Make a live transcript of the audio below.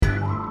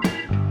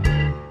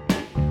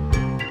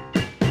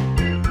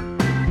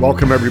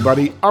Welcome,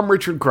 everybody. I'm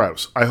Richard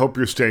Crouse. I hope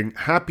you're staying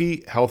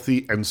happy,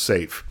 healthy, and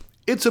safe.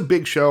 It's a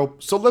big show,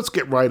 so let's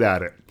get right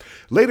at it.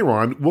 Later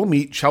on, we'll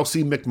meet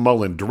Chelsea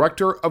McMullen,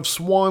 director of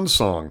Swan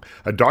Song,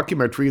 a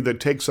documentary that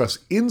takes us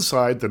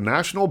inside the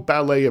National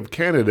Ballet of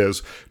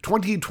Canada's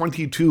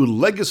 2022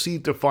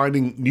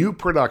 legacy-defining new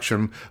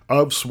production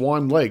of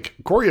Swan Lake,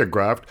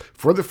 choreographed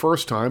for the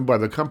first time by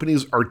the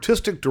company's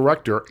artistic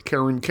director,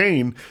 Karen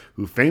Kain,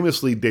 who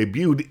famously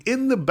debuted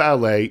in the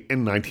ballet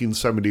in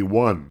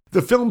 1971.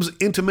 The film's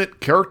intimate,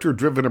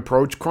 character-driven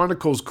approach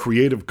chronicles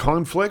creative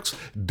conflicts,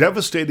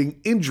 devastating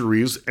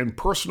injuries, and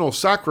personal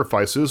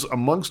sacrifices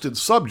amongst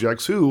its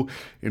subjects who,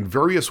 in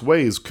various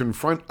ways,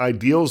 confront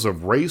ideals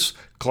of race,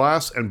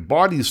 class, and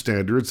body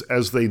standards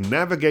as they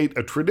navigate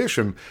a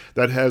tradition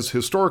that has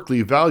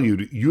historically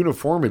valued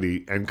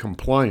uniformity and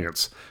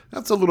compliance.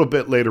 That's a little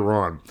bit later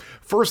on.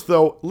 First,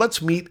 though,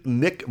 let's meet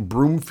Nick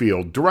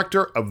Broomfield,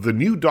 director of the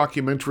new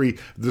documentary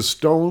The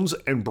Stones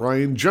and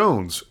Brian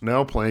Jones,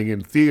 now playing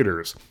in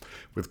theaters.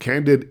 With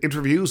candid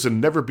interviews and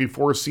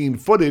never-before-seen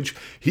footage,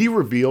 he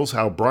reveals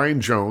how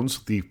Brian Jones,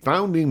 the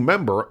founding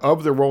member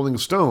of the Rolling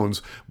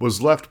Stones,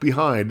 was left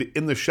behind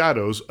in the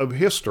shadows of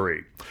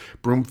history.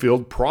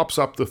 Broomfield props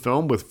up the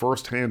film with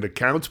first-hand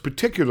accounts,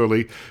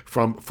 particularly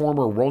from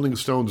former Rolling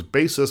Stones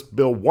bassist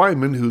Bill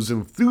Wyman, whose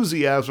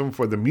enthusiasm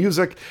for the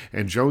music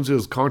and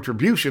Jones's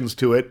contributions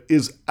to it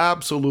is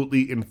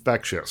absolutely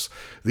infectious.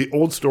 The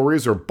old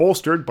stories are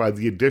bolstered by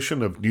the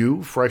addition of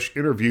new, fresh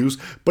interviews,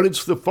 but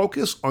it's the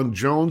focus on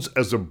Jones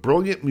as a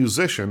brilliant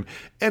musician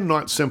and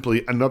not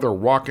simply another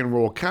rock and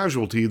roll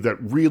casualty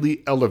that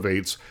really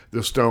elevates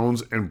the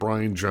Stones and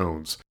Brian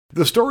Jones.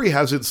 The story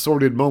has its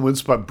sordid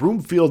moments, but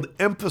Broomfield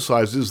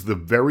emphasizes the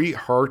very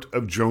heart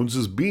of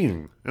Jones's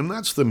being, and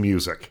that's the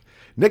music.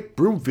 Nick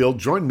Broomfield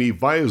joined me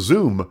via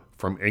Zoom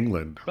from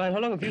England. Brian, how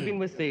long have you been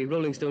with the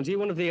Rolling Stones? Are you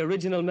one of the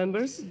original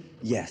members?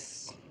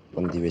 Yes,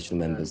 one of the original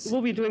members.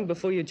 What were you doing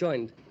before you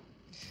joined?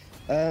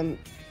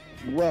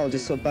 Well,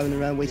 just sort of bumming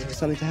around waiting for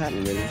something to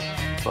happen, really.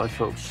 I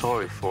felt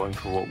sorry for him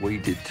for what we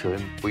did to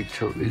him. We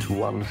took this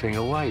one thing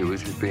away,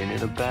 which was being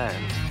in a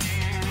band.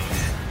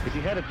 If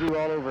you had it do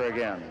all over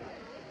again,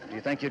 do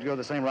you think you'd go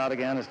the same route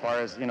again as far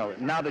as,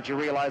 now that you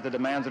realize the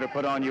demands that are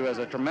put on you as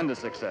a tremendous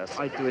success?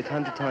 I'd do it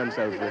 100 times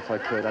over if I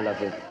could. I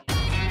love it.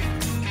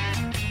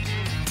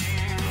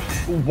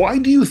 Why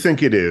do you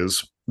think it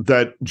is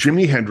that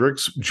Jimi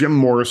Hendrix, Jim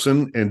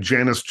Morrison, and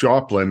Janis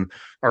Joplin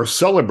are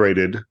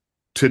celebrated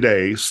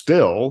today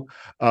still?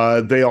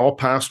 They all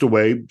passed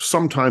away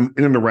sometime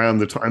in and around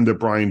the time that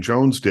Brian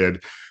Jones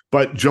did.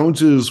 But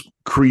Jones's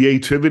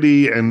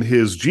creativity and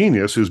his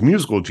genius, his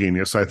musical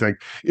genius, I think,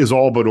 is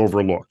all but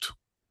overlooked.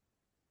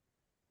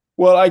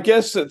 Well, I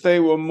guess that they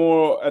were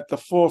more at the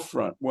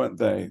forefront, weren't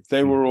they?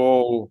 They were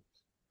all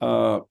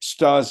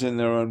stars in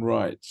their own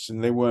rights,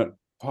 and they weren't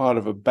part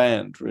of a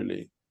band,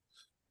 really.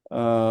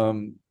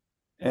 And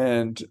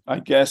I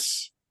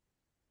guess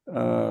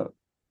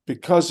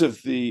because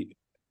of the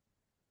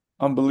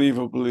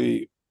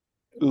unbelievably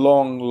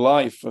long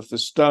life of the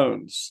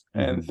Stones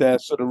and their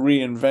sort of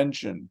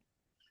reinvention,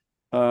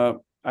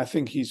 I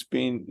think he's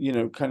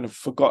been, kind of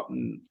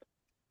forgotten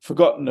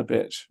a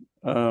bit.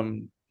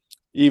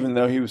 Even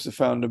though he was the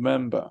founder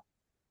member.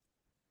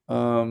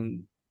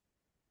 And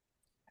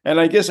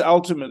I guess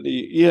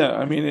ultimately,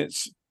 I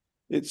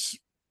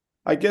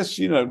guess,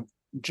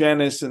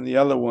 Janis and the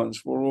other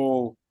ones were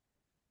all,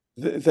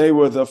 they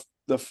were the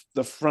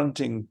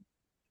fronting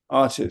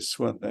artists,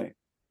 weren't they?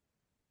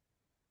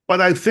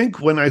 But I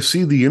think when I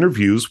see the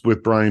interviews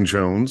with Brian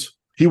Jones,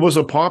 he was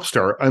a pop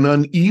star, an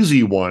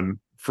uneasy one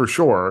for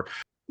sure.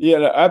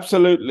 Yeah,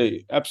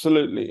 absolutely.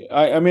 Absolutely.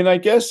 I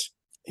guess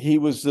he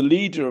was the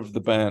leader of the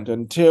band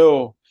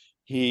until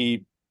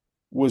he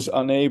was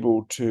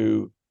unable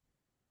to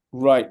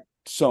write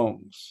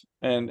songs.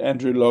 And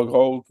Andrew Loog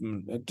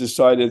Oldham had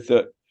decided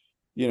that,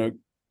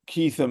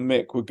 Keith and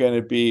Mick were going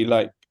to be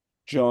like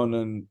John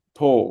and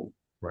Paul.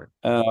 Right.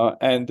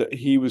 And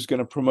he was going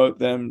to promote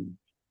them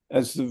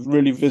as the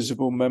really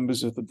visible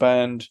members of the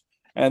band,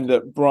 and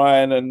that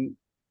Brian and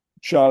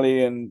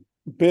Charlie and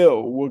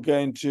Bill were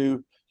going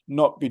to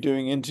not be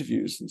doing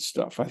interviews and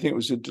stuff. I think it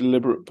was a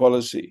deliberate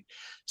policy.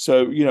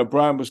 So,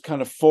 Brian was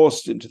kind of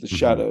forced into the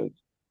shadows,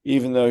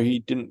 even though he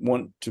didn't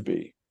want to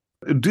be.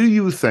 Do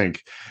you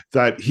think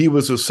that he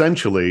was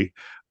essentially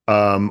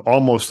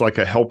almost like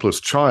a helpless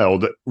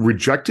child,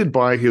 rejected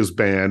by his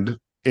band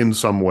in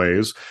some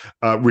ways,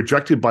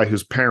 rejected by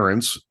his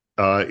parents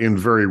in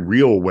very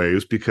real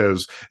ways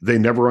because they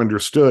never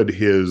understood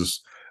his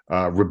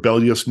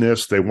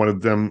rebelliousness? They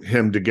wanted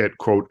him to get,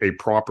 quote, a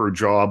proper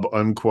job,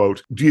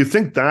 unquote. Do you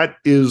think that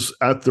is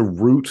at the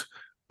root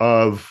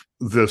of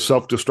the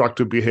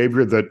self-destructive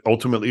behavior that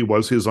ultimately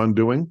was his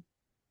undoing?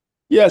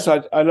 Yes,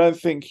 I don't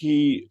think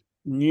he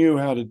knew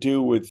how to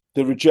deal with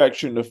the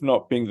rejection of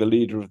not being the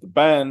leader of the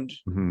band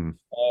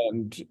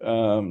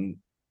and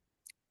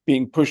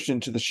being pushed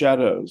into the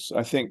shadows.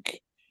 I think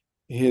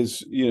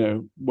his,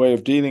 way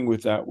of dealing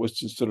with that was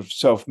to sort of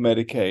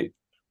self-medicate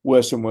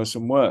worse and worse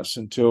and worse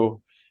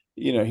until,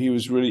 he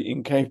was really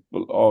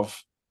incapable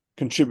of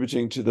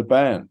contributing to the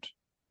band.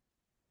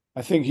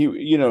 I think he,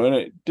 and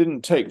it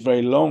didn't take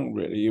very long,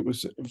 really. It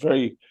was a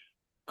very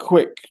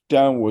quick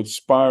downward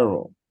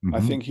spiral. Mm-hmm.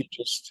 I think he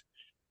just,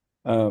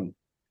 there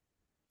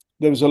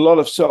was a lot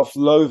of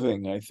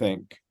self-loathing, I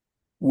think,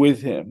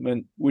 with him,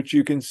 and which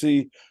you can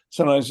see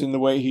sometimes in the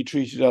way he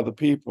treated other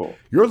people.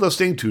 You're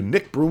listening to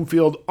Nick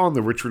Broomfield on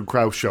The Richard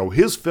Crouse Show.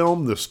 His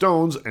film, The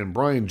Stones and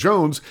Brian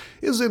Jones,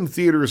 is in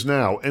theaters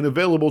now and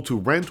available to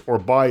rent or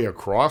buy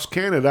across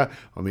Canada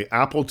on the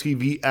Apple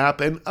TV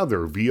app and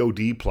other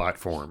VOD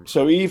platforms.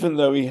 So even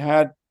though he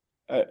had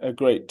a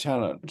great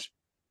talent,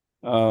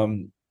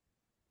 and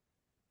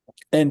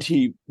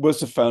he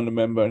was a founder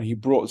member, and he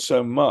brought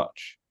so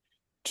much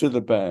to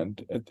the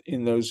band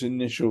in those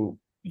initial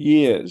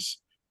years,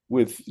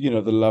 with the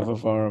love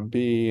of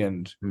R&B,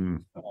 and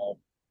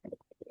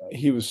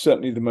he was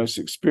certainly the most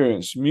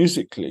experienced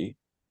musically.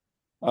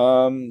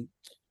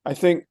 I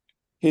think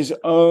his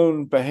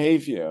own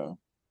behavior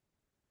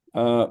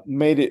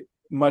made it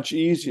much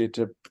easier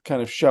to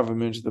kind of shove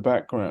him into the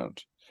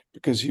background,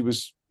 because he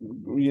was,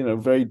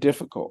 very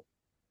difficult.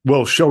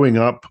 Well, showing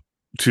up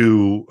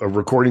to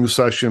recording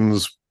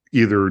sessions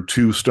either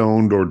too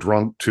stoned or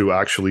drunk to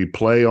actually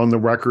play on the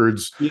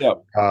records,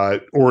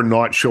 or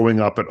not showing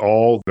up at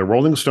all. The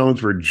Rolling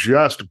Stones were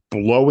just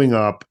blowing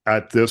up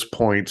at this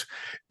point,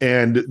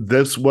 and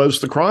this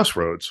was the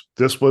crossroads.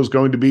 This was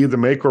going to be the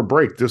make or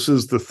break. This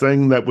is the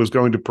thing that was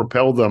going to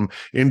propel them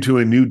into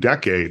a new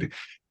decade,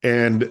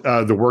 and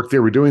the work they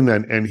were doing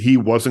then, and he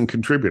wasn't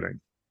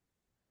contributing.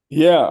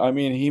 Yeah, I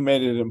mean, he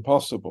made it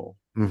impossible.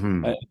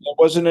 Mm-hmm. There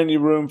wasn't any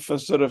room for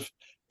sort of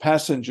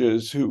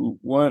passengers who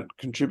weren't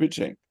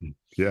contributing.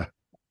 Yeah,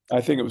 I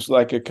think it was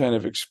like a kind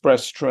of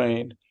express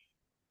train,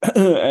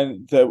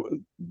 and they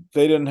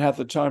didn't have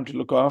the time to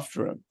look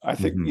after him. I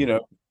think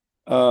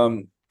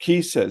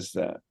Key says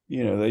that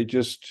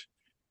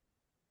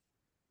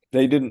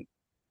they didn't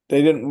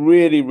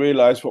really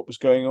realize what was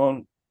going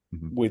on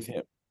with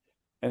him,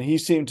 and he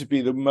seemed to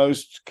be the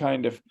most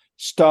kind of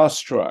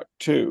starstruck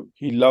too.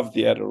 He loved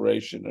the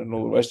adoration and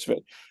all the rest of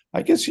it.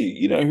 I guess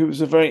he was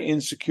a very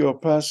insecure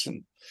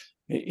person.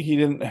 He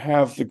didn't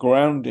have the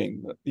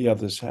grounding that the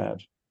others had.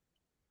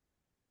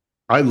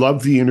 I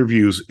love the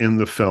interviews in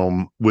the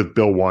film with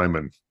Bill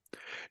Wyman,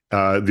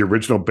 the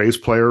original bass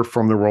player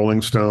from the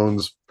Rolling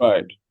Stones.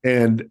 Right.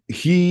 And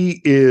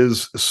he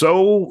is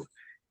so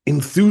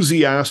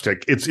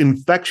enthusiastic. It's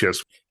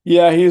infectious.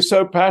 Yeah, he is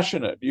so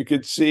passionate. You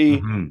could see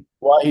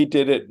why he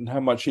did it and how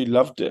much he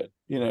loved it.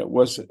 It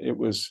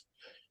was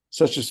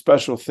such a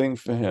special thing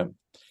for him.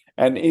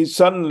 And he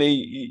suddenly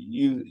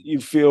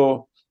you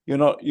feel you're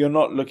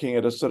not looking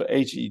at a sort of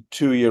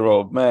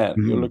 82-year-old man.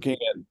 You're looking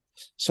at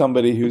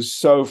somebody who's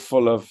so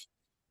full of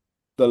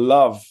the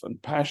love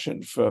and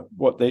passion for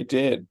what they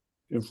did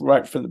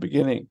right from the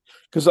beginning.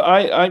 Because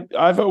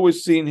I've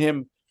always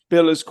seen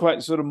Bill, as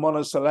quite sort of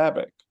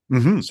monosyllabic.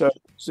 So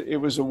it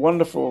was a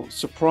wonderful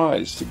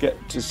surprise to get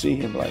to see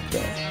him like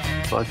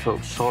that. I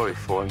felt sorry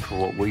for him for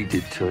what we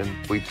did to him.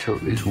 We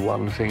took this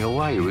one thing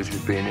away, it was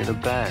being in a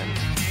band.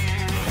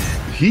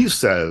 He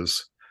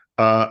says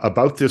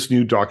about this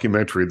new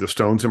documentary, The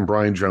Stones and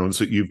Brian Jones,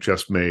 that you've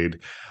just made,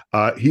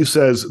 he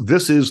says,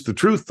 "This is the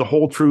truth, the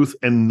whole truth,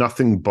 and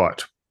nothing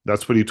but."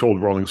 That's what he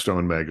told Rolling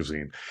Stone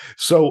magazine.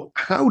 So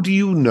how do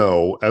you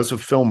know, as a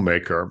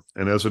filmmaker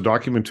and as a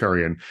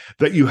documentarian,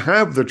 that you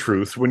have the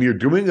truth when you're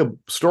doing a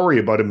story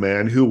about a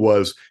man who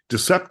was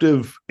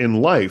deceptive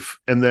in life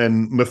and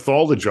then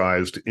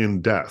mythologized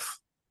in death?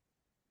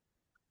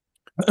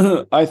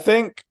 I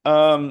think,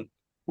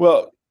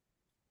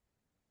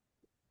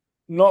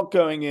 not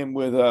going in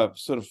with a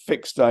sort of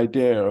fixed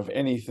idea of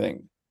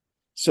anything,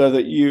 so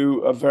that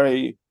you are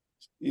very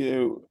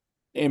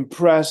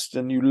impressed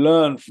and you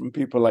learn from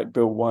people like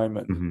Bill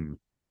Wyman,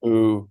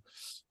 who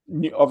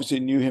obviously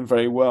knew him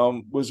very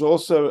well, was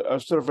also a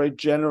sort of very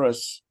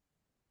generous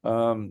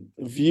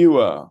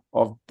viewer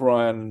of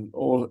Brian,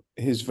 all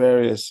his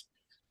various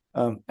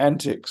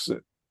antics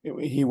that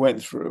he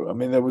went through. I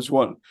mean, there was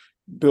one,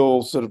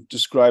 Bill sort of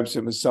describes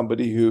him as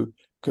somebody who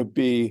could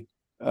be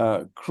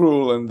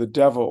cruel and the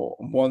devil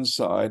on one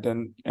side,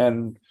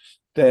 and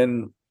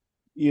then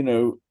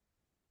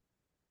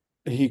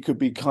he could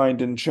be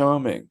kind and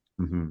charming.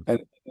 And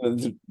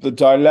the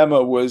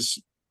dilemma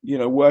was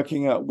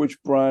working out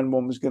which Brian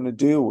one was going to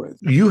deal with.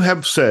 You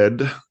have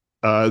said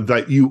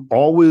that you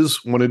always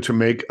wanted to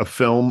make a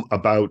film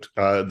about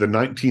the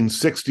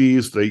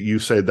 1960s, that you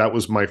say that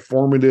was my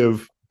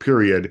formative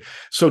period.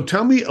 So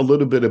tell me a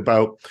little bit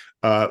about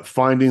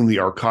finding the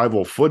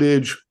archival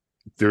footage.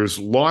 There's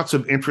lots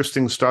of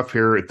interesting stuff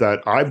here that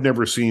I've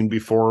never seen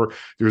before.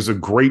 There's a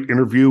great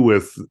interview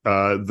with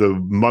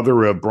the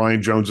mother of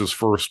Brian Jones's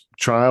first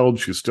child.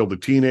 She's still the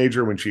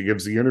teenager when she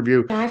gives the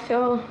interview. I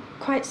feel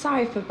quite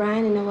sorry for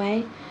Brian in a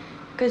way,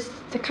 because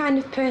the kind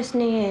of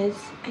person he is,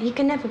 he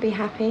can never be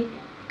happy,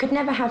 could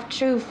never have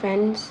true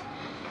friends.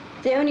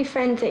 The only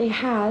friends that he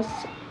has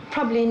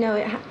probably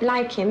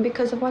like him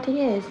because of what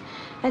he is.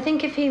 I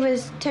think if he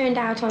was turned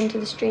out onto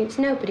the streets,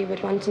 nobody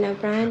would want to know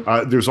Brian.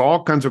 There's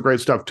all kinds of great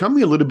stuff. Tell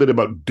me a little bit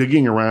about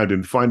digging around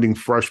and finding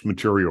fresh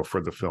material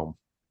for the film.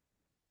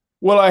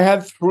 Well, I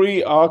had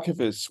 3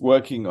 archivists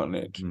working on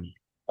it.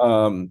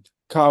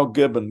 Carl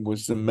Gibbon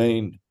was the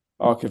main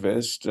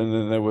archivist, and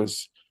then there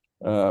was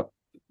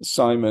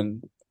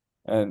Simon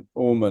and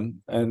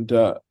Orman and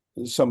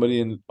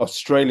somebody in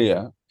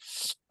Australia.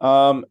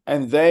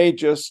 And they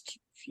just,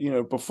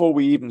 before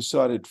we even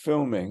started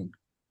filming,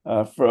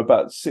 for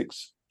about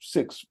six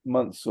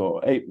months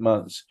or 8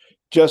 months,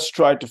 just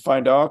tried to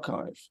find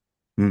archive,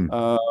 and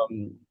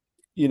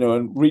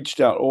reached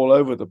out all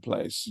over the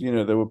place.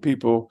 There were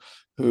people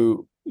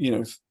who,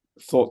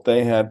 thought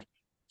they had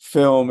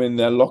film in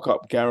their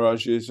lock-up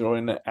garages or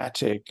in the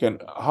attic,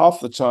 and half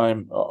the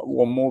time,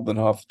 or more than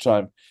half the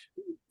time,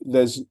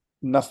 there's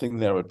nothing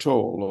there at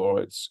all,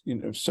 or it's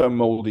so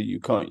moldy you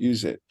can't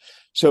use it.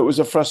 So it was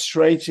a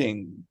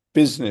frustrating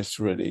business,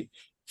 really,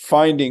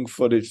 finding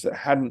footage that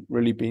hadn't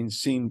really been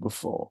seen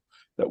before,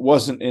 that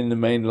wasn't in the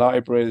main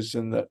libraries,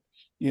 and that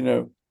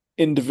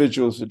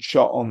individuals had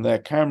shot on their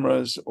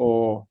cameras,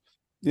 or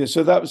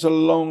so that was a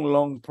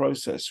long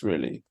process,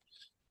 really.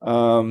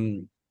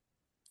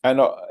 And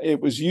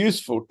it was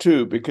useful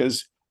too,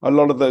 because a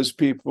lot of those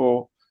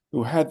people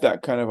who had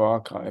that kind of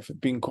archive had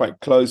been quite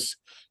close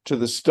to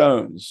the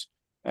Stones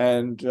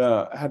and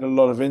had a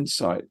lot of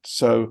insight.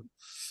 So,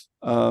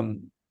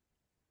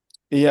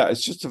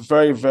 it's just a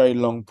very, very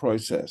long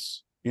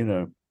process.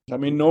 I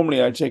mean,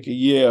 normally I take a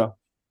year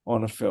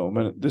on a film,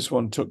 and this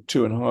one took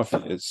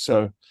 2.5 years.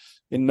 So,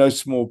 in no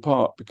small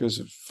part because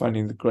of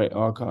finding the great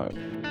archive.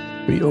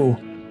 We all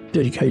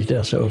dedicated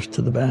ourselves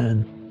to the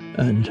band.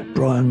 And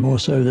Brian more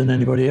so than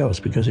anybody else,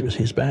 because it was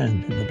his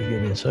band in the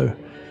beginning. So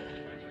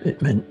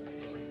it meant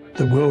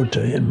the world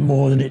to him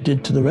more than it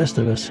did to the rest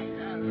of us.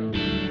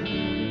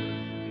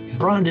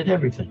 Brian did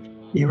everything.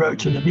 He wrote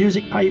to the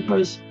music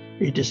papers.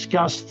 He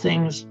discussed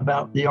things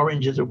about the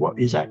origins of what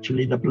is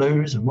actually the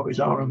blues and what is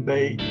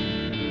R&B.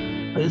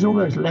 There's all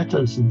those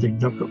letters and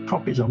things. I've got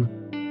copies of them.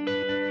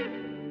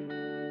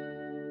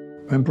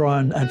 When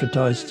Brian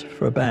advertised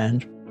for a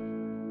band,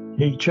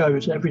 he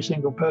chose every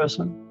single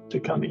person to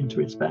come into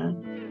his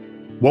band.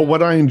 Well,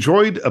 what I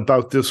enjoyed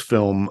about this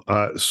film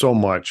so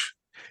much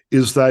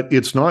is that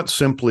it's not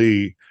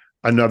simply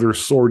another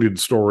sordid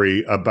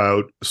story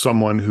about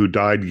someone who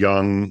died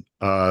young,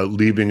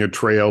 leaving a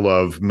trail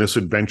of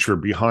misadventure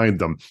behind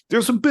them.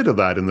 There's a bit of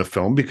that in the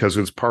film because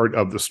it's part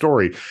of the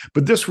story,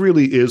 but this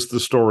really is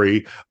the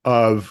story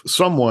of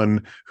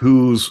someone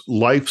whose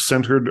life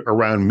centered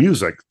around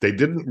music. They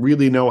didn't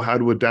really know how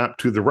to adapt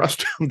to the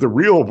rest of the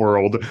real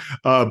world,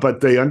 but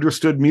they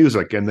understood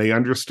music, and they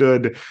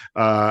understood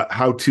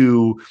how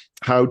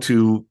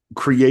to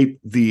create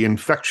the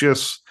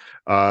infectious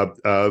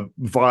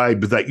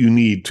vibe that you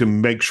need to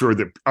make sure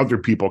that other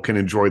people can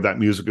enjoy that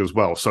music as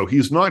well. So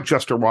he's not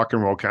just a rock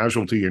and roll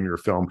casualty in your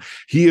film.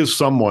 He is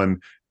someone,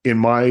 in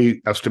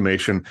my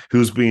estimation,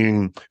 who's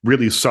being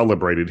really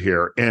celebrated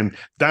here. And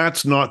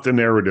that's not the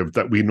narrative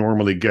that we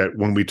normally get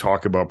when we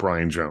talk about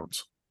Brian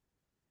Jones.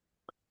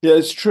 Yeah,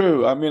 it's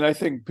true. I mean, I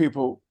think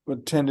people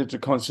tended to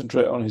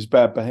concentrate on his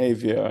bad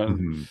behavior,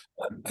 and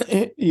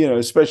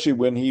especially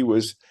when he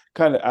was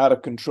kind of out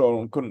of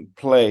control and couldn't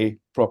play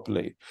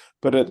properly.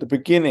 But at the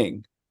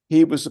beginning,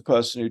 he was the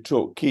person who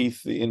taught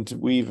Keith the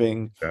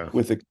interweaving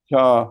with the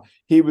guitar.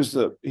 He was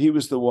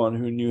the one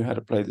who knew how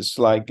to play the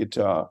slide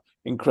guitar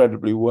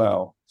incredibly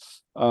well,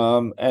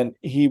 and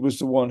he was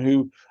the one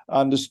who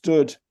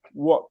understood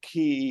what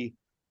key,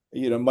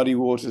 Muddy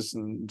Waters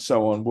and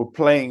so on were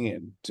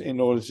playing in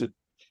order to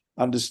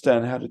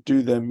understand how to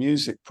do their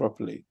music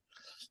properly.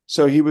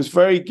 So he was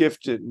very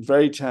gifted and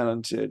very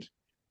talented.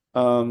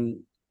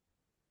 And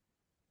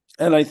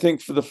I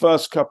think for the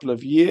first couple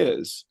of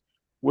years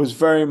was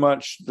very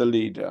much the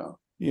leader.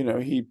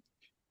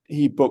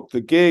 He booked the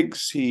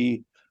gigs.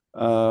 He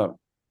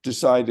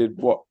decided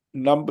what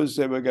numbers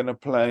they were going to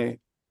play.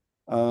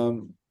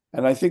 And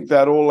I think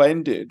that all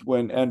ended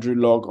when Andrew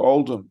Log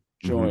Oldham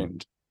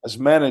joined as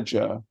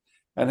manager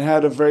and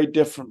had a very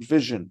different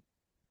vision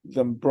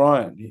than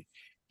Brian.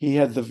 He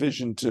had the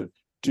vision to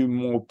do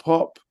more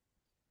pop.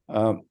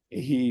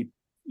 He,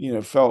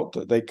 felt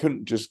that they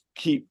couldn't just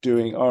keep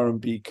doing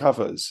R&B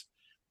covers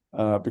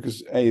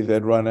because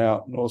they'd run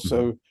out, and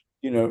also,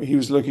 he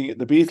was looking at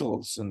the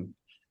Beatles and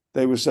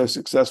they were so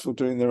successful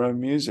doing their own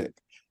music.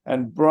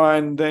 And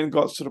Brian then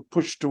got sort of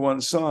pushed to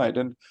one side,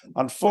 and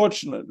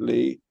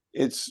unfortunately,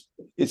 it's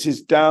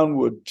his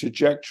downward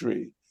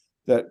trajectory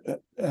that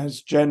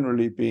has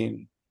generally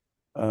been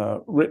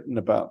written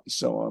about and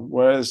so on.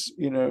 Whereas,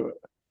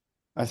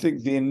 I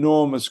think the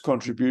enormous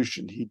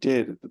contribution he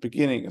did at the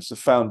beginning as the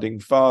founding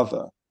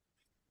father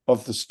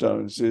of the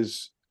Stones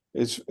is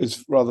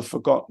rather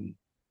forgotten.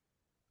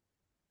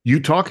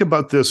 You talk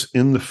about this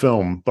in the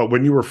film, but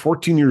when you were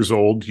 14 years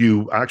old,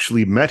 you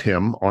actually met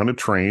him on a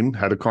train,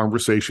 had a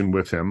conversation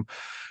with him.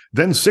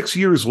 Then 6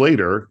 years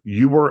later,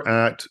 you were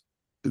at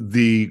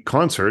the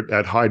concert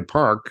at Hyde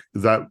Park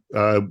that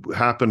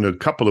happened a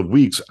couple of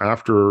weeks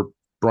after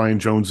Brian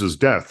Jones's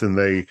death, and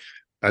they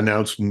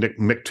announced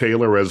Mick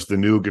Taylor as the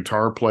new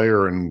guitar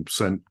player and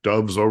sent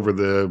doves over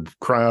the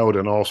crowd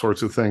and all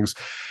sorts of things.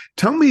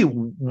 Tell me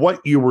what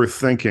you were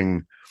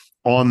thinking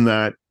on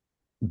that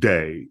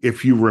day.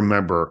 If you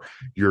remember,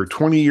 you're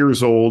 20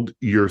 years old,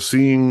 you're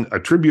seeing a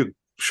tribute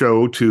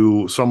show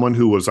to someone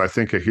who was, I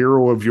think, a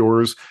hero of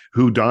yours,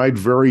 who died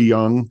very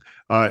young,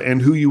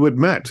 and who you had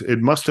met. It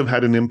must have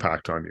had an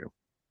impact on you.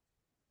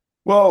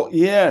 Well,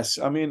 yes.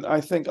 I mean,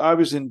 I think I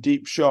was in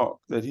deep shock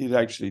that he'd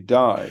actually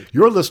died.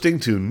 You're listening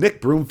to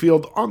Nick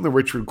Broomfield on The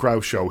Richard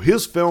Crouse Show.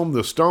 His film,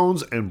 The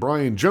Stones and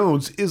Brian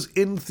Jones, is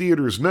in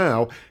theaters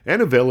now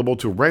and available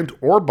to rent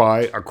or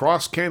buy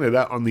across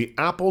Canada on the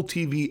Apple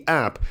TV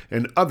app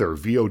and other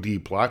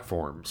VOD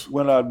platforms.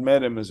 When I'd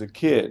met him as a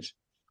kid,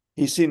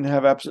 he seemed to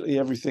have absolutely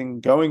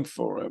everything going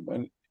for him.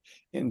 And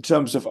in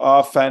terms of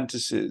our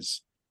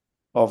fantasies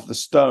of the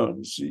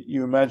Stones,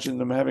 you imagine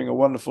them having a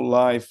wonderful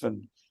life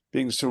and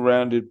being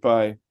surrounded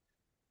by,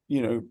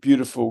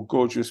 beautiful,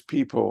 gorgeous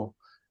people,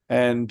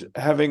 and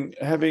having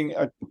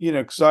a,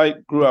 because I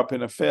grew up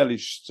in a fairly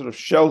sort of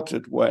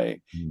sheltered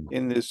way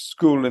in this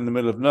school in the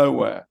middle of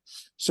nowhere.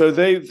 So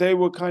they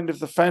were kind of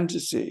the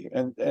fantasy,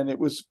 and it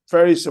was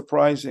very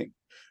surprising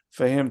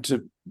for him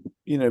to,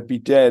 be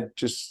dead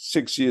just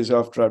 6 years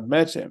after I'd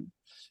met him.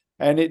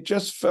 And it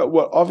just felt,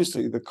 well,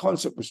 obviously the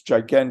concert was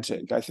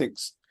gigantic. I think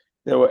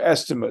there were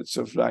estimates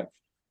of like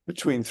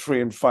between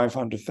 300,000 and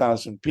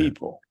 500,000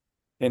 people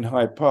in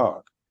Hyde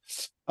Park.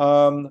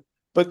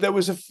 But there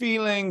was a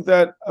feeling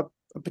that a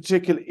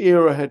particular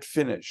era had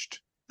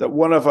finished, that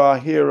one of our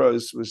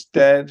heroes was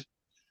dead,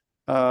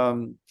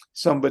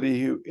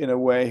 somebody who, in a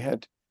way,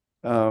 had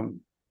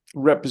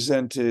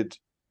represented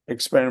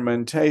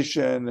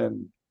experimentation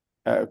and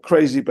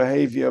crazy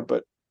behavior,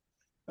 but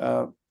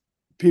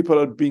people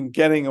had been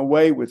getting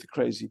away with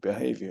crazy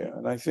behavior.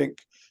 And I think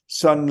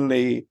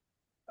suddenly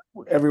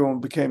everyone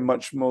became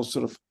much more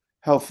sort of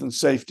health and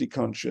safety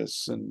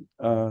conscious, and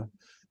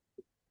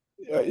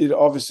it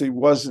obviously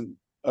wasn't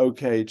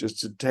okay just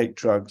to take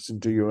drugs and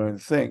do your own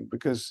thing,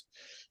 because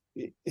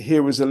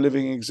here was a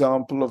living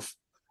example of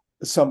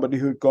somebody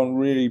who had gone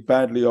really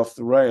badly off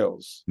the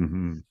rails.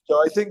 Mm-hmm. So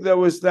I think there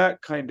was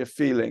that kind of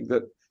feeling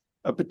that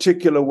a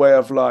particular way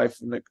of life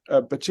and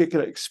a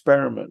particular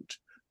experiment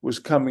was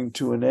coming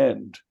to an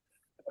end,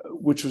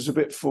 which was a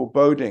bit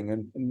foreboding,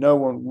 and no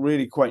one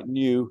really quite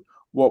knew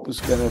what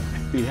was going to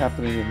be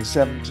happening in the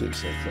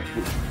 70s, I think,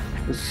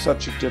 which was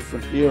such a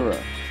different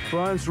era.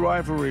 Brian's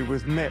rivalry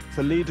with Mick,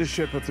 the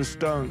leadership of the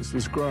Stones,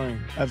 was growing.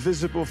 A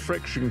visible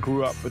friction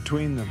grew up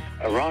between them.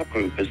 A rock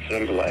group is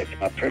sort of like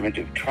a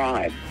primitive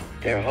tribe.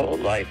 Their whole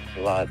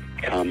lifeblood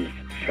comes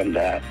from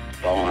that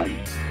bond.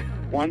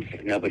 Once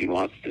nobody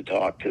wants to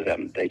talk to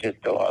them, they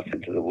just go off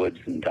into the woods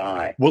and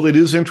die. Well, it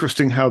is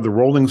interesting how the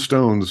Rolling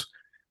Stones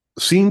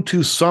seem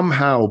to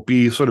somehow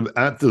be sort of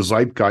at the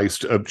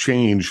zeitgeist of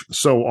change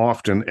so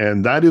often,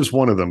 and that is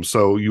one of them.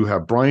 So you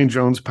have Brian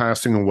Jones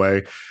passing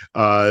away.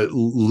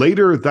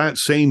 Later that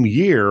same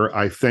year,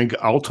 I think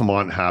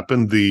Altamont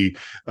happened, the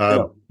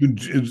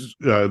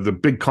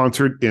big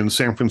concert in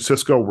San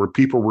Francisco where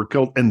people were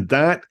killed, and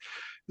that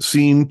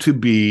seemed to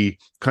be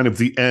kind of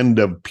the end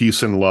of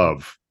peace and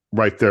love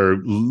right there,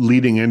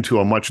 leading into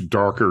a much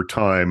darker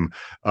time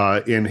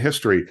in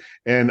history.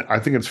 And I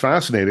think it's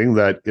fascinating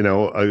that,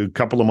 a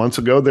couple of months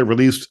ago, they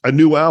released a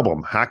new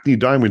album. Hackney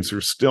Diamonds are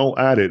still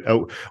at it.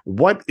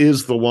 What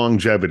is the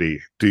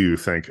longevity, do you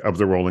think, of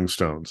the Rolling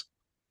Stones?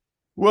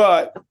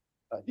 Well,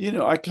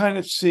 I kind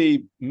of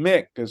see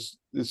Mick as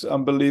this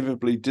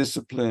unbelievably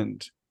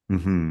disciplined,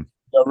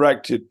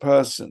 directed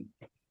person,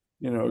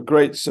 a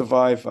great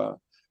survivor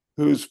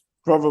who's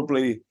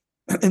probably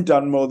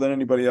done more than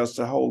anybody else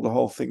to hold the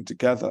whole thing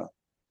together,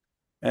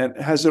 and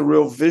has a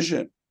real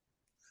vision.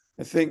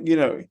 I think,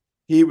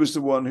 he was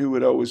the one who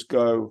would always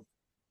go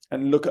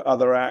and look at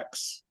other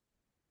acts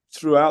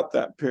throughout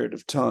that period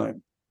of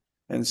time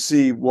and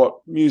see what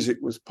music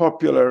was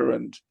popular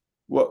and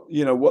what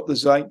the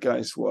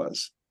zeitgeist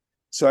was.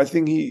 So I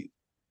think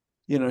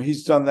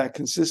he's done that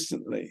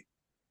consistently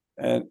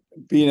and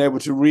being able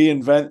to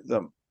reinvent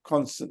them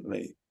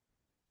constantly.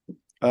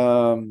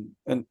 And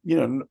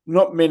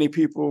not many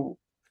people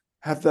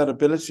have that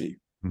ability.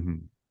 Mm-hmm.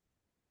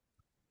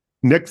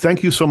 Nick,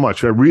 thank you so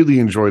much. I really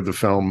enjoyed the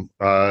film.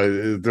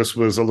 This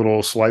was a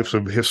little slice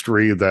of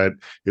history that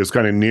is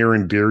kind of near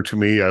and dear to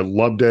me. I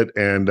loved it,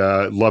 and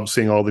loved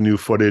seeing all the new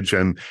footage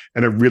and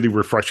a really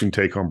refreshing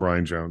take on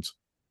Brian Jones.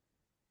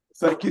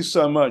 Thank you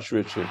so much,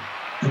 Richard.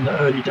 In the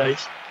early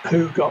days,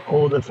 who got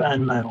all the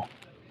fan mail?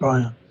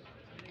 Brian.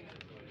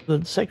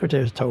 The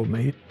secretaries told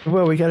me,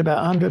 well, we get about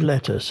 100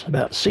 letters.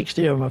 About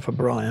 60 of them are for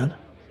Brian.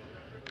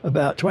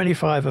 About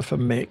 25 are for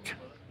Mick.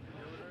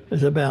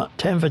 There's about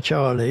 10 for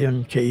Charlie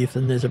and Keith,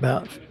 and there's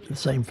about the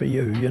same for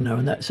you,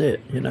 and that's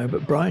it,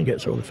 But Brian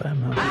gets all the fan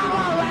mail.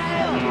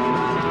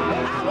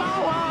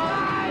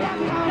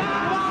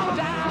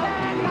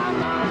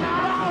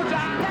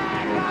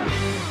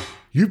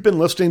 You've been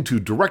listening to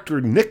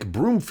director Nick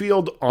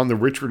Broomfield on The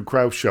Richard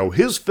Crouse Show.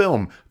 His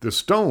film, The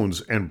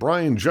Stones and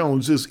Brian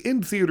Jones, is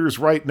in theaters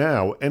right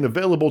now and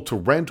available to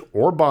rent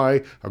or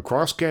buy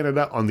across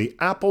Canada on the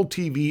Apple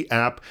TV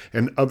app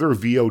and other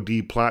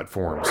VOD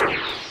platforms.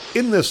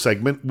 In this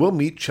segment, we'll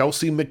meet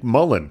Chelsea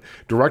McMullen,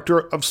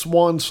 director of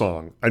Swan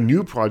Song, a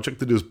new project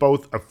that is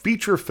both a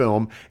feature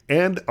film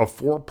and a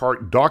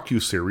 4-part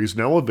docuseries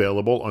now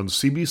available on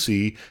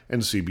CBC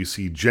and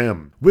CBC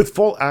Gem. With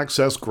full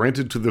access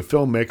granted to the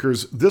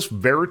filmmakers, this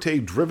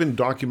verite-driven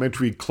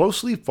documentary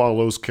closely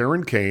follows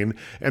Karen Kain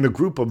and a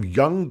group of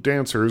young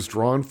dancers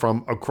drawn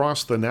from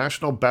across the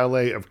National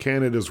Ballet of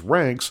Canada's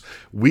ranks,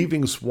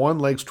 weaving Swan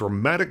Lake's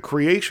dramatic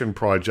creation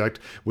project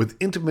with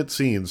intimate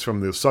scenes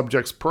from the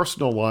subjects'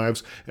 personal lives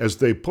as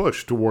they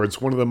push towards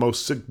one of the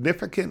most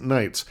significant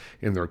nights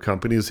in their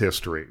company's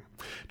history.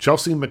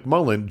 Chelsea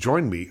McMullen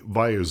joined me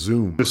via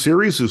Zoom. The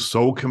series is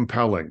so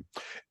compelling.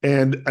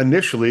 And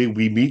initially,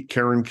 we meet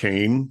Karen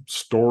Kain,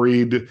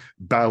 storied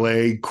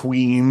ballet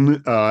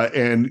queen,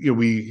 and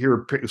we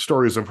hear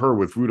stories of her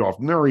with Rudolf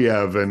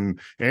Nureyev and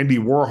Andy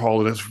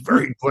Warhol, and it's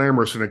very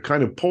glamorous, and it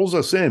kind of pulls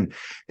us in.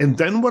 And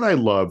then what I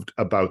loved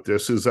about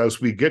this is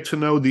as we get to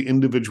know the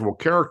individual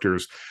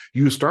characters,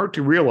 you start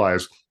to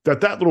realize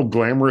that little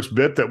glamorous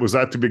bit that was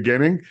at the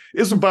beginning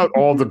is about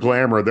all the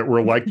glamour that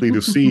we're likely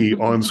to see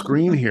on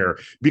screen here,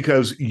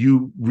 because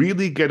you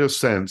really get a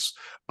sense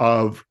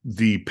of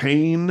the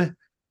pain,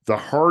 the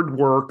hard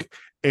work,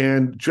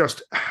 and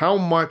just how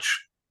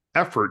much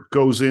effort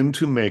goes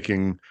into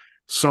making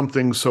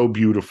something so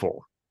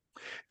beautiful.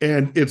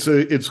 And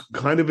it's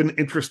kind of an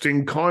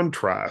interesting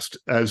contrast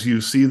as you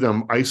see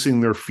them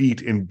icing their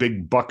feet in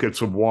big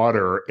buckets of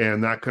water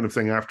and that kind of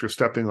thing after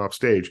stepping off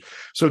stage.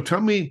 So tell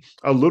me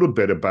a little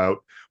bit about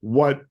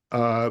what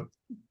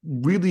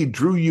really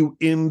drew you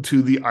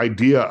into the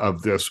idea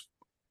of this,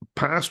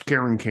 past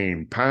Karen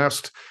Kain,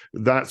 past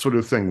that sort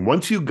of thing.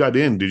 Once you got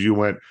in, did you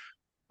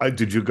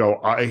go,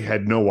 I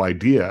had no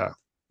idea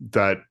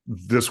that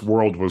this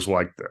world was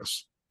like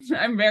this?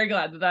 I'm very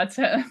glad that that's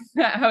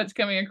how it's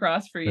coming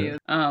across for you.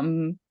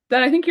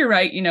 That I think you're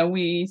right.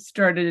 It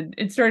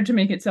started to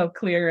make itself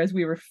clear as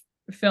we were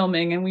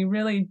filming, and we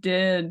really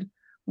did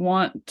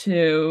want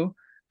to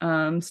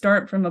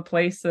start from a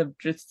place of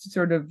just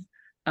sort of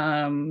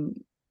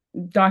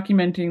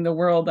documenting the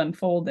world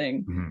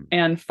unfolding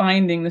and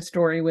finding the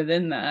story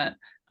within that,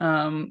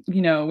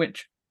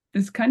 which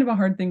is kind of a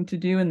hard thing to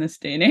do in this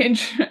day and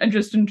age,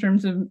 just in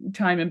terms of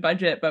time and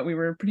budget, but we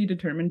were pretty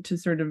determined to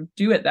sort of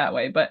do it that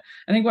way. But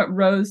I think what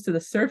rose to the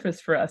surface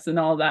for us and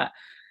all that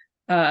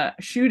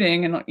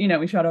shooting, and,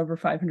 we shot over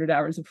 500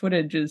 hours of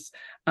footage, is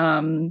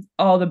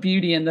all the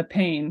beauty and the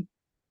pain.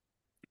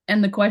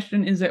 And the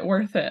question, is it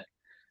worth it?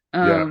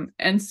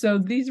 And so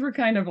these were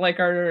kind of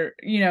like our,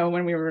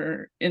 when we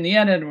were in the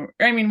edit,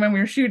 when we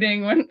were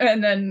shooting,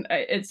 and then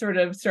it sort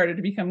of started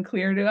to become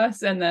clear to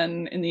us. And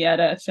then in the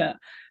edit,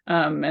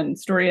 and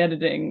story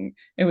editing,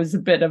 it was a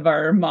bit of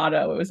our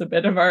motto. It was a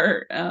bit of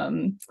our,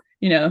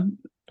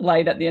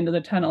 light at the end of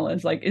the tunnel,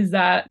 is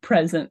that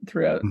present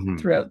throughout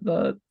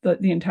the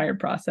entire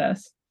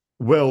process?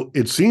 Well,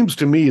 it seems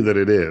to me that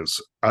it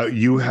is.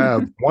 You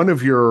have one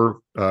of your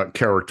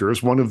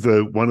characters, one of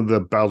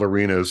the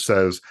ballerinas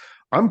says,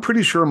 I'm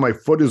pretty sure my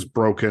foot is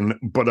broken,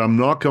 but I'm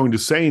not going to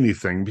say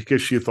anything,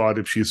 because she thought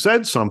if she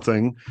said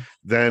something,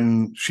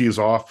 then she's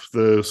off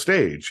the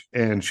stage,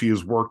 and she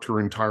has worked her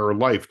entire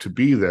life to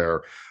be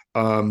there.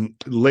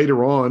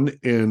 Later on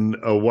in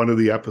one of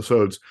the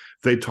episodes,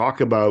 they talk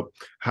about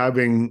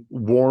having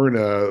worn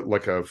a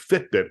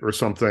Fitbit or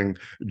something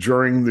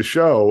during the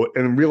show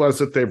and realize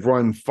that they've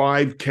run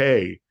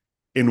 5K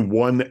in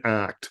one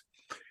act.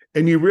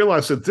 And you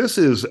realize that this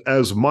is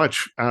as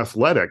much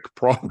athletic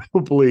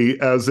probably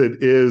as it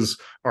is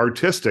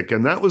artistic.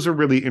 And that was a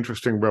really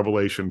interesting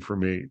revelation for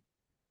me.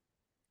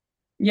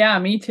 Yeah,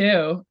 me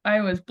too.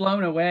 I was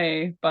blown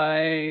away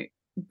by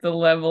the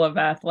level of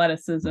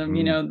athleticism.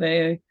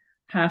 They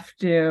have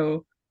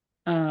to,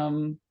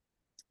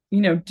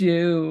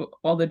 do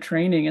all the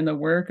training and the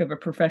work of a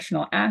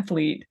professional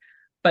athlete,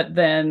 but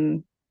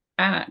then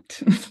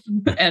act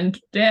and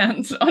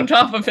dance on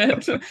top of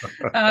it.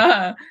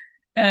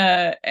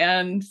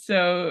 And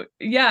so,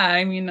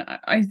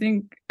 I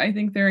think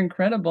they're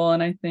incredible.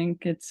 And I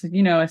think it's, I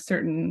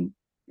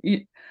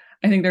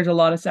think there's a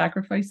lot of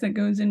sacrifice that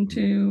goes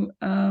into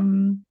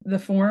the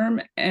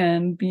form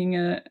and being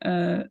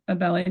a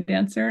ballet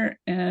dancer.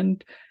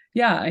 And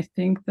I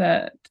think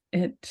that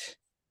it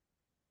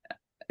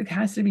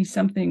has to be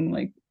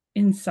something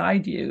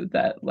inside you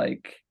that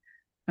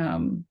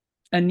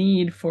a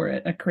need for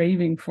it, a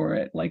craving for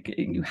it.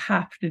 You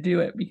have to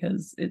do it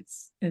because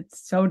it's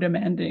so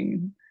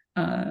demanding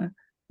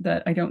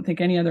that I don't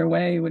think any other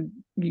way would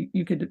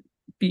you could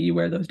be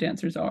where those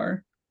dancers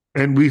are.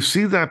 And we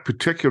see that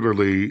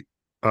particularly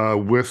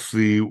with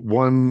the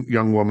one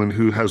young woman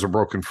who has a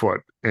broken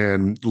foot.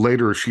 And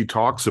later she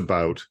talks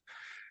about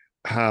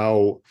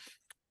how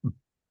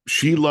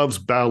she loves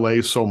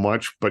ballet so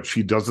much, but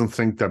she doesn't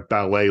think that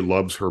ballet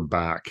loves her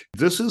back.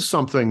 This is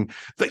something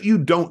that you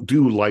don't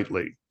do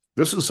lightly.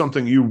 This is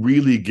something you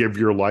really give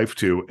your life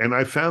to. And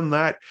I found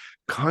that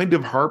kind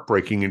of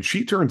heartbreaking. And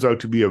she turns out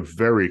to be a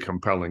very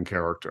compelling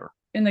character.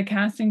 In the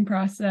casting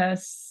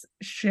process,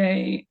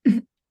 Shay,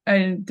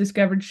 I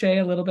discovered Shay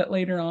a little bit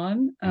later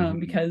on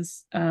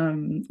because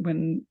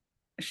when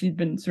she'd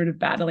been sort of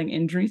battling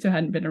injury, so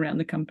hadn't been around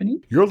the company.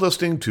 You're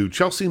listening to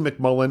Chelsea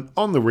McMullen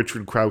on The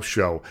Richard Crouse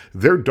Show.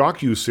 Their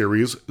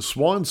docu-series,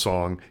 Swan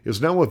Song,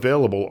 is now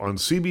available on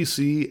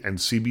CBC and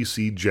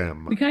CBC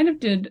Gem. We kind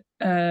of did,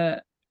 when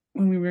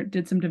we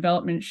did some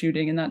development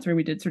shooting, and that's where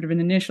we did sort of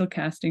an initial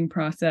casting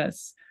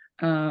process.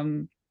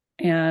 And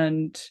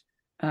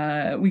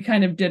we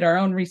kind of did our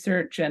own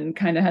research and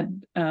kind of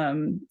had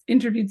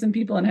interviewed some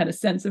people and had a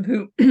sense of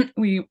who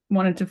we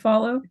wanted to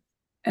follow.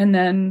 And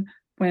then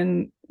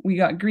when we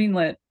got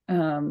greenlit,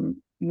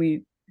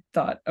 we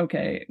thought,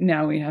 okay,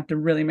 now we have to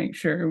really make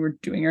sure we're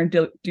doing our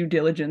due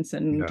diligence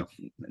and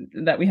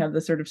that we have the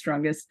sort of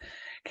strongest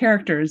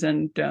characters.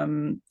 And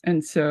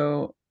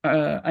so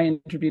I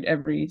interviewed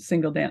every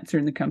single dancer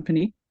in the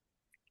company,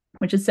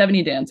 which is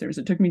 70 dancers.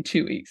 It took me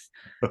 2 weeks.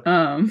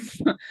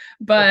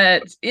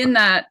 But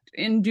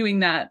in doing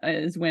that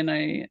is when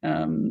I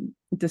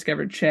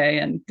discovered Shay,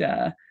 and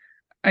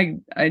I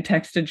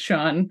texted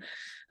Sean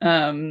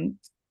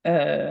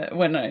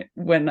when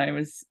I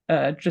was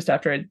just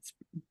after I'd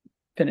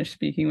finished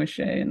speaking with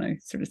Shay, and I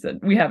sort of said,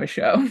 we have a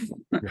show.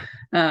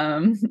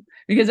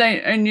 Because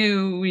I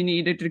knew we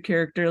needed a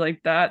character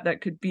like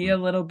that could be a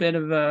little bit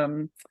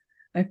of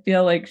I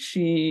feel like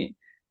she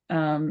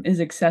is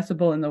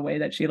accessible in the way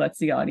that she lets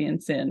the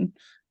audience in.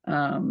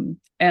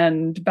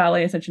 And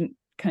ballet is such an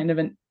kind of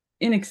an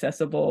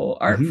inaccessible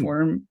art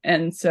form.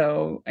 And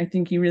so I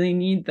think you really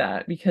need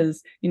that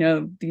because, you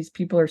know, these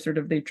people are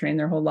they've trained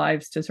their whole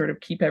lives to sort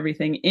of keep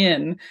everything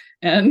in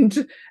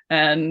and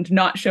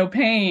not show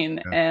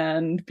pain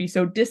and be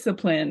so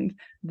disciplined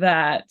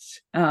that,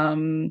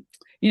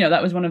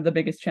 that was one of the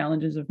biggest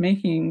challenges of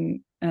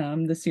making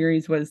the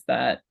series, was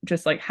that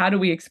just like, how do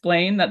we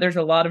explain that there's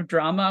a lot of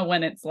drama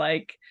when it's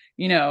like,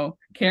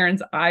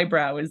 Karen's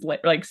eyebrow is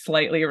like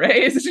slightly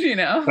raised,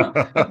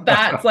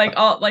 that's like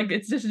all, like,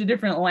 it's just a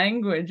different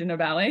language in a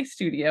ballet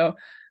studio.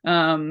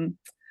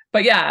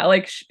 But yeah,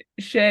 like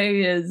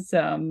Shay is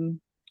an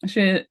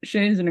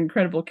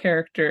incredible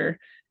character.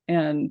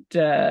 And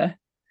I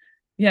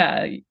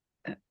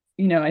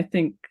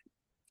think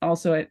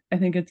also, I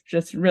think it's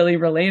just really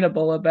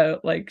relatable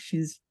about like,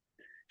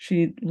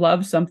 she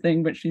loves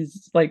something, but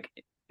she's like,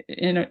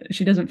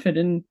 she doesn't fit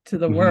into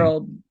the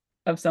world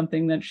of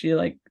something that she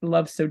like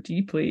loves so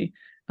deeply,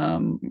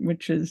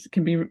 which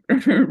can be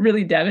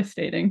really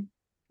devastating.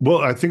 Well,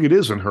 I think it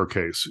is in her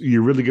case.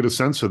 You really get a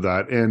sense of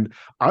that. And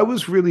I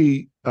was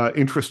really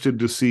interested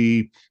to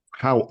see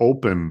how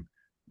open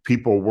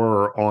people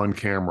were on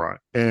camera.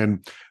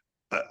 And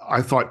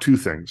I thought two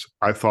things.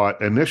 I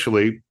thought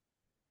initially,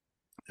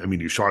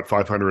 you shot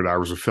 500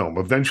 hours of film.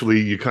 Eventually,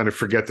 you kind of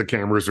forget the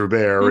cameras are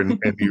there and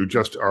you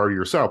just are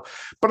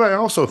yourself. But I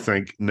also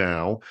think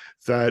now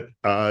that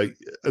a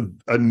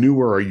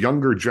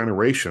younger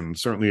generation,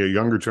 certainly a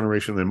younger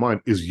generation than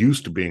mine, is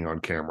used to being on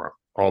camera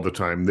all the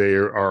time. They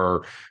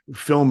are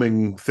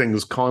filming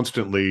things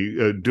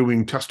constantly,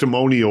 doing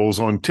testimonials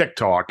on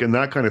TikTok and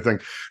that kind of thing.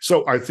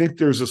 So I think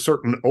there's a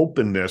certain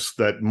openness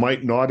that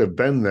might not have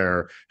been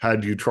there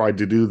had you tried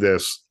to do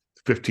this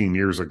 15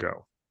 years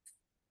ago.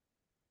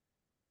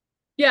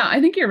 Yeah,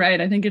 I think you're right.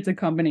 I think it's a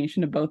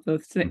combination of both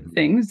those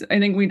things. I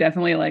think we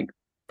definitely like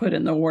put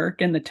in the work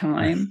and the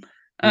time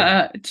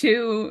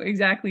to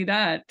exactly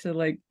that, to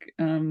like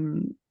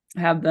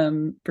have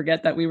them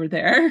forget that we were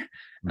there.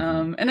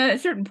 And at a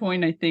certain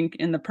point, I think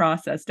in the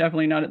process,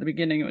 definitely not at the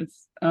beginning,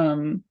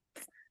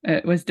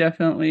 it was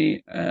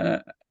definitely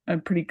a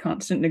pretty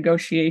constant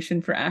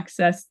negotiation for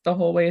access the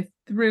whole way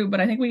through. But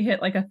I think we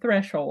hit like a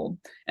threshold.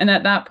 And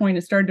at that point,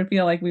 it started to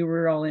feel like we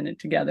were all in it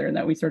together and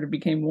that we sort of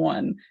became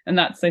one. And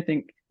that's, I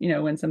think,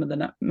 when some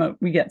of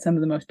we get some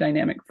of the most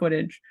dynamic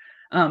footage.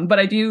 But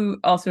I do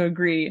also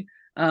agree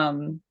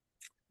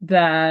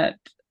that,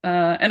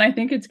 and I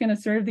think it's going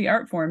to serve the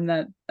art form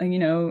that,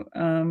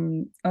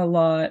 a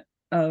lot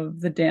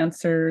of the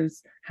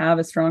dancers have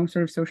a strong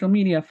sort of social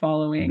media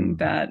following,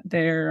 that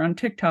they're on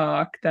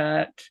TikTok,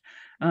 that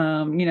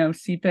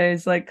Sipe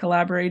is like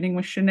collaborating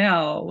with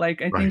Chanel.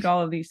 Like, I think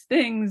all of these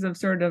things of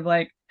sort of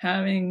like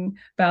having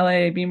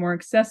ballet be more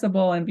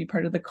accessible and be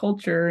part of the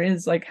culture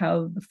is like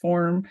how the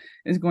form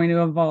is going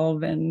to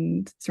evolve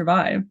and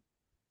survive.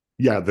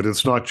 Yeah, that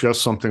it's not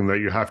just something that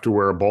you have to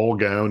wear a ball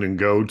gown and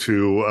go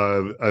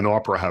to an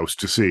opera house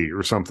to see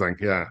or something.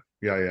 Yeah.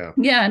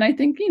 And I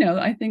think,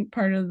 I think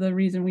part of the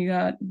reason we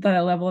got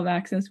the level of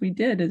access we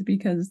did is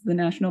because the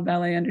National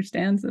Ballet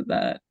understands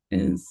that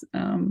is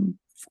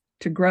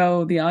to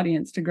grow the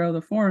audience, to grow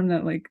the form,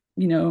 that like,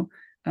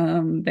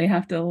 they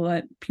have to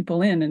let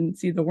people in and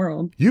see the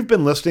world. You've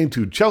been listening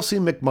to Chelsea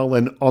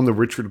McMullen on The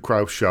Richard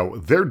Crouse Show.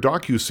 Their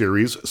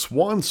docuseries,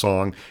 Swan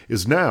Song,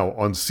 is now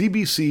on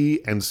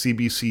CBC and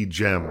CBC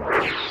Gem.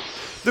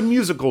 The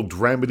musical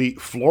dramedy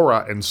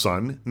Flora and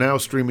Son, now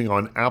streaming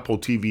on Apple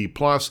TV+,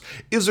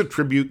 is a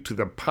tribute to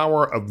the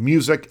power of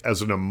music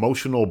as an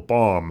emotional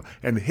balm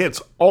and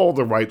hits all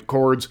the right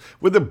chords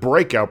with a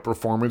breakout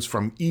performance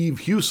from Eve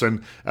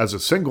Hewson as a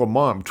single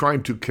mom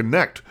trying to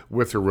connect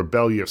with her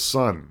rebellious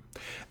son.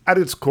 At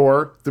its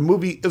core, the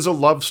movie is a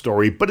love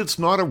story, but it's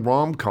not a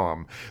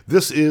rom-com.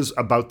 This is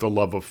about the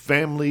love of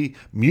family,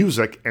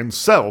 music, and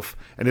self,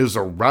 and is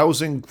a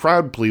rousing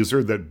crowd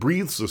pleaser that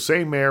breathes the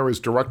same air as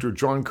director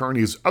John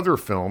Carney's other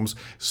films,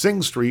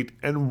 Sing Street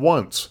and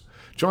Once.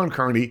 John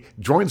Carney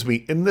joins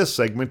me in this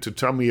segment to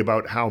tell me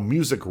about how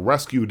music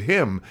rescued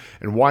him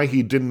and why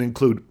he didn't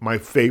include my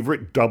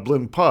favorite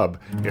Dublin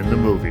pub in the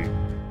movie.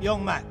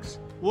 Young Max,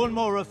 one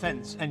more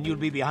offence and you'll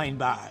be behind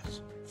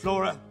bars.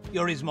 Flora,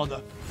 you're his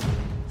mother.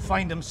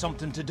 Find him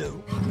something to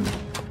do.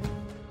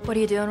 What are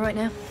you doing right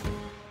now?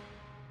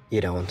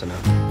 You don't want to know.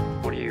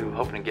 What are you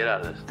hoping to get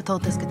out of this? I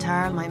thought this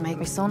guitar might make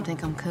my son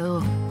think I'm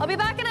cool. I'll be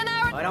back in an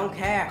hour. I don't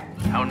care.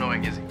 How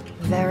annoying is he?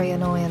 Very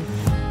annoying.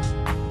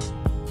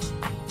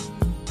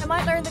 I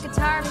might learn the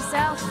guitar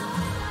myself.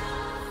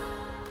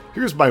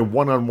 Here's my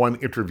one-on-one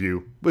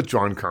interview with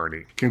John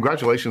Carney.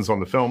 Congratulations on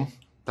the film.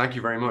 Thank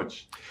you very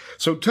much.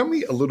 So tell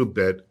me a little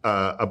bit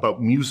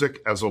about music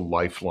as a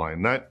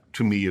lifeline. That,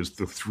 to me, is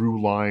the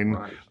through line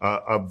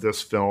of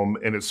this film.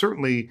 And it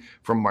certainly,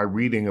 from my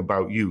reading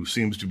about you,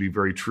 seems to be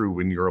very true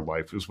in your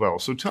life as well.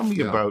 So tell me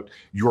about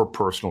your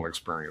personal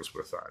experience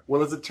with that.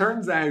 Well, as it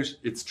turns out,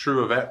 it's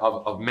true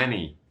of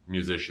many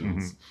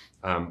musicians,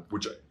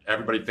 which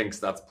everybody thinks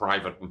that's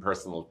private and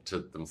personal to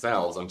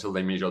themselves until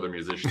they meet other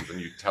musicians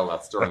and you tell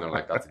that story and they're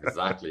like, that's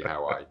exactly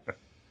how I...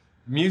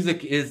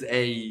 Music is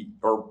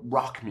or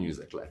rock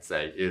music, let's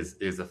say,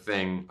 is a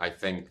thing, I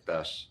think,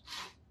 that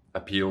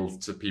appeals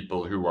to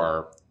people who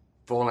are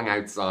falling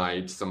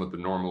outside some of the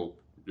normal,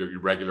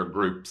 regular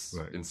groups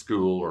in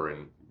school or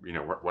in,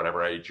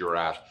 whatever age you're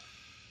at.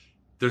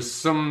 There's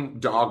some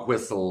dog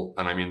whistle,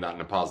 and I mean that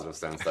in a positive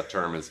sense, that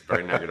term is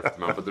very negative at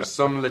the moment, but there's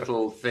some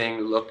little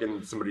thing, look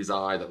in somebody's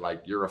eye that,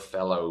 like, you're a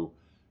fellow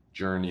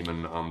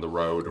journeyman on the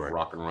road of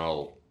rock and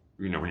roll,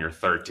 when you're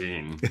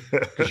 13,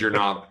 because you're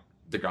not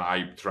the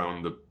guy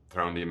throwing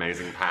the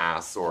amazing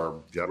pass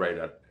or great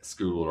at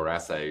school or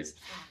essays.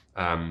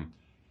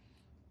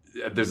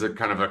 There's a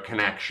kind of a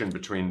connection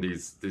between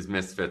these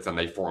misfits, and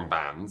they form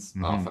bands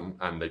often,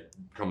 and they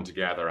come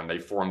together and they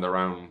form their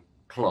own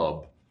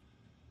club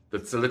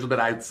that's a little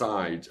bit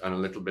outside and a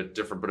little bit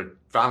different, but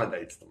it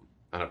validates them,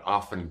 and it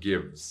often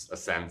gives a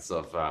sense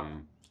of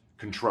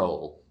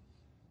control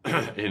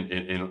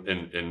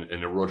in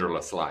a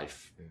rudderless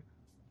life.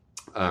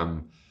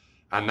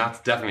 And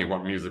that's definitely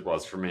what music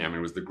was for me. I mean,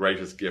 it was the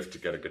greatest gift to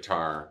get a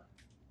guitar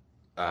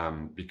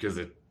because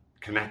it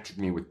connected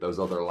me with those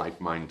other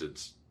like-minded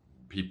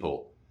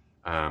people.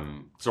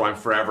 So I'm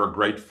forever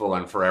grateful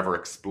and forever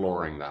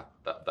exploring that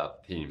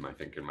theme, I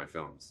think, in my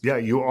films. Yeah,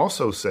 you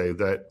also say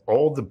that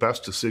all the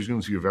best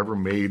decisions you've ever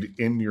made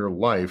in your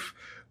life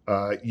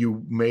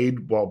you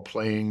made while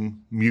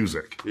playing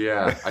music.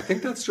 Yeah, I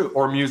think that's true.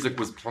 Or music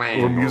was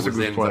playing. Or music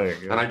was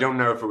playing. And I don't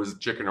know if it was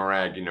chicken or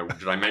egg.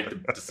 Did I make the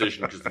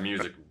decision because the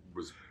music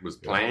was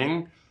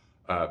playing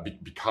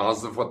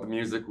because of what the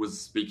music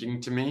was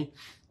speaking to me,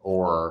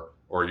 or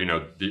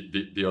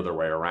the other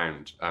way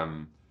around.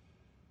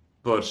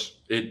 But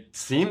it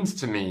seems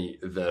to me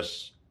that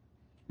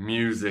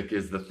music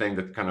is the thing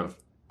that kind of,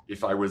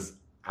 if there was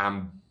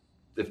a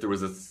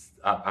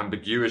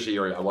ambiguity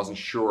or I wasn't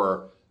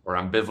sure or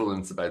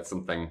ambivalence about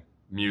something,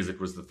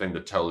 music was the thing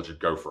that told you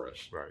go for it.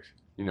 Right.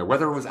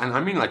 Whether it was, and I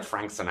mean like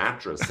Frank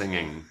Sinatra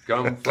singing,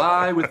 "Come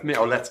fly with me,"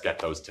 or "Let's get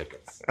those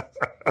tickets."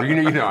 Or,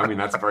 I mean,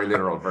 that's a very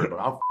literal verb,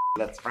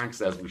 but Frank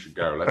says we should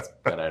go. Let's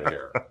get out of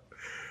here.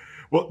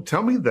 Well,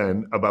 tell me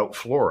then about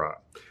Flora,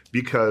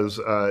 because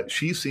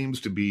she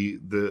seems to be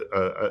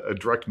a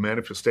direct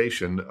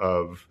manifestation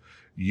of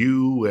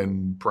you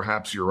and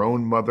perhaps your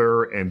own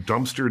mother, and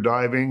dumpster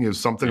diving is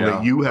something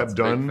that you have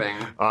done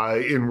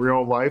in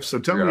real life. So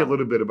tell me a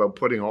little bit about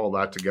putting all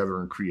that together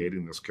and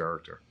creating this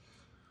character.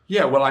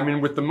 Yeah, well, I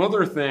mean, with the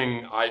mother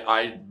thing,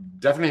 I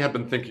definitely had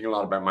been thinking a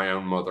lot about my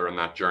own mother and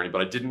that journey,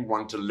 but I didn't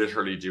want to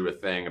literally do a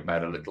thing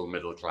about a little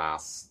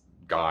middle-class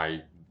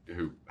guy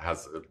who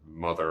has a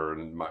mother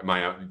and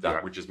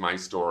which is my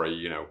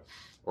story,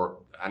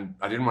 and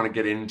I didn't want to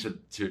get into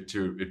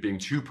it being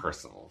too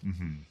personal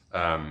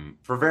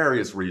for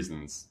various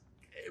reasons.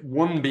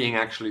 One being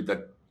actually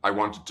that I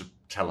wanted to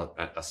tell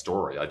a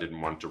story. I didn't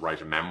want to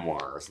write a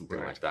memoir or something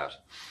like that.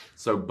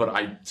 So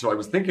I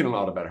was thinking a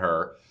lot about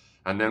her.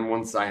 And then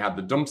once I had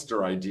the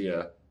dumpster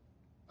idea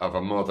of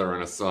a mother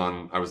and a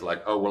son, I was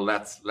like, oh, well,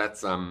 let's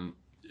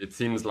it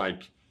seems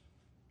like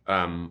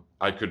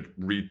I could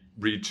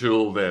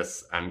retool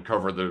this and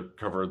cover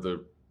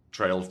the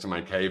trails to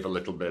my cave a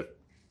little bit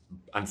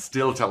and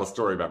still tell a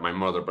story about my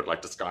mother, but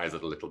like disguise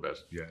it a little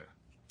bit. Yeah.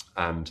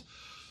 And,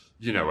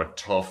 a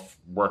tough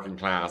working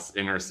class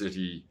inner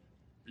city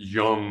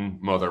young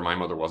mother. My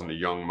mother wasn't a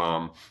young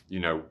mom,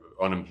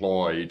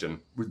 unemployed, and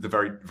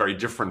very, very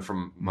different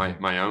from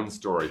my own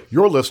story.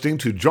 You're listening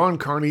to John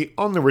Carney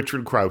on The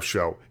Richard Crouse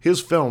Show. His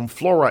film,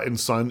 Flora and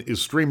Son,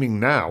 is streaming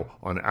now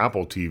on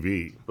Apple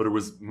TV. But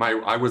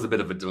I was a bit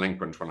of a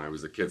delinquent when I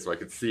was a kid, so I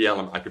could see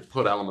I could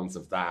put elements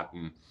of that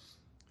and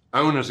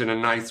own it in a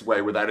nice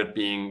way without it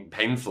being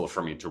painful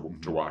for me to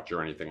watch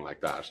or anything like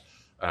that.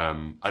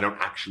 I don't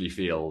actually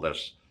feel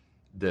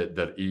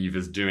that Eve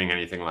is doing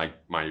anything like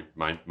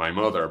my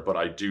mother, but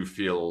I do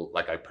feel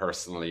like I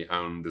personally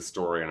own the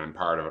story and I'm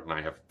part of it, and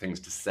I have things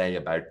to say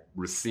about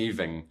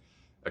receiving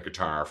a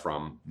guitar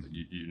from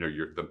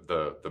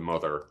the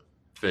mother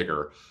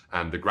figure,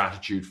 and the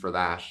gratitude for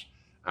that,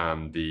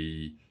 and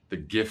the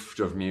gift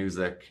of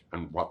music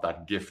and what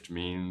that gift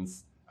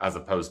means, as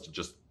opposed to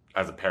just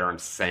as a parent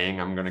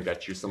saying I'm going to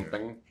get you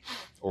something,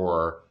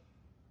 or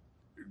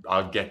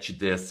I'll get you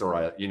this,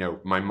 or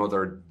my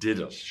mother did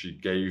it. She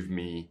gave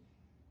me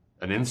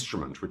an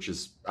instrument, which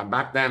is, and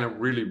back then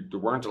there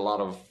weren't a lot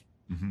of,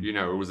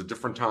 it was a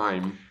different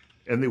time.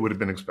 And they would have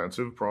been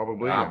expensive,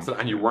 probably.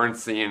 Absolutely. And you weren't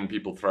seeing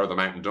people throw them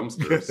out in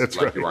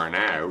dumpsters like you are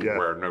now,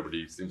 where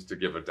nobody seems to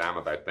give a damn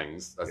about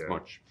things as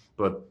much.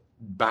 But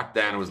back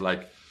then it was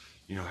like,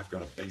 I've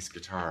got a bass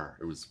guitar.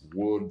 It was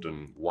wood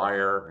and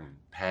wire and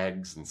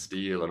pegs and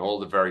steel and all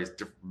the various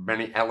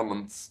many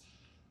elements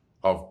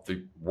of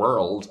the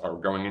world are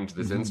going into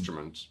this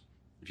instrument.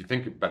 If you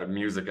think about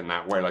music in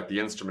that way, like the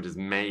instrument is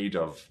made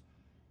of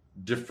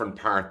different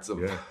parts of,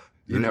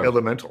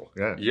 elemental.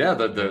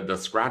 The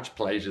scratch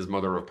plate is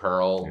mother of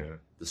pearl.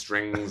 The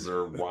strings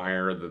are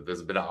wire.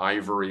 There's a bit of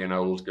ivory in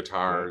old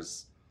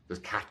guitars. There's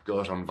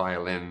catgut on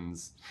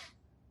violins.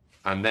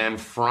 And then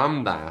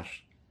from that,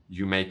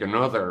 you make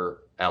another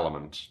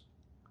element,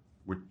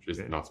 which is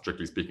not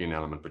strictly speaking an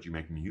element, but you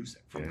make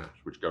music from that,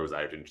 which goes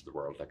out into the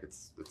world. Like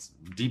it's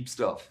deep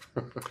stuff.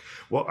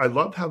 Well, I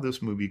love how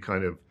this movie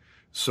kind of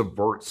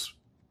subverts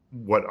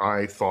what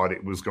I thought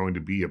it was going to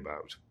be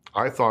about.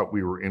 I thought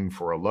we were in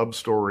for a love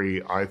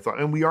story.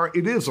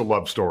 It is a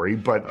love story,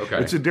 but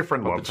it's a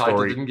different love story. The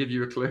title didn't give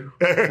you a clue?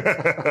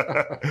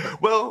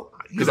 Well,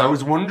 because I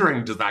was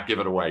wondering, does that give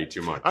it away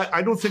too much?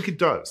 I don't think it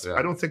does.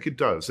 I don't think it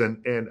does.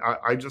 And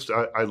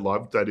I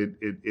love that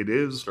it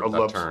is a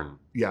love turn.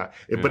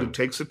 But it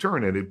takes a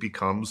turn and it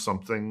becomes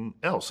something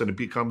else. And it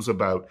becomes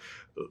about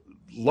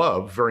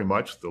love, very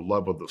much the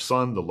love of the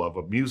sun, the love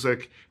of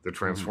music, the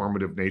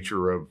transformative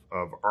nature of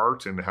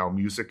art, and how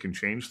music can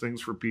change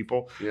things for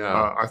people.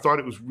 I thought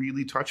it was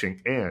really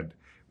touching. And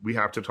we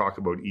have to talk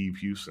about Eve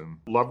Hewson.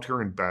 Loved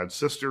her in Bad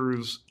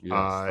Sisters.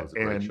 Yes,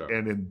 and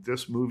in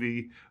this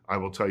movie, I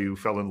will tell you,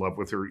 fell in love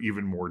with her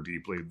even more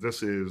deeply.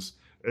 This is,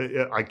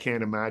 I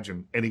can't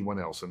imagine anyone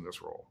else in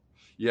this role.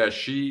 Yeah,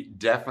 she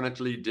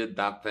definitely did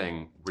that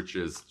thing, which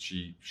is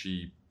she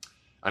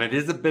and it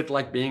is a bit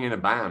like being in a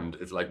band.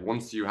 It's like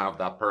once you have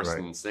that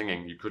person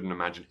singing, you couldn't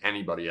imagine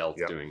anybody else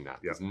doing that.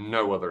 There's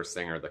no other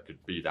singer that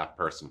could be that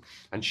person.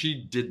 And she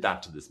did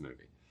that to this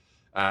movie.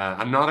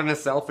 And not in a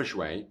selfish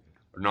way,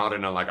 not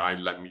in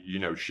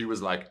a she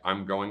was like,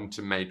 I'm going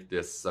to make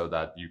this so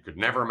that you could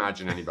never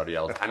imagine anybody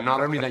else. And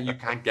not only that, you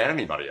can't get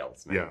anybody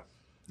else now.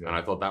 And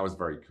I thought that was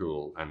very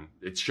cool, and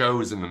it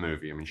shows in the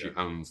movie. I mean, she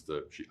owns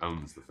the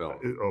film.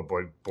 Oh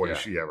boy, does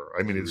she ever!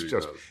 I mean, it's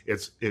really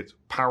just it's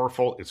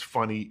powerful, it's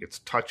funny, it's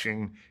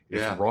touching,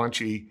 it's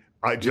raunchy.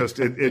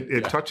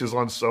 It touches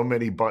on so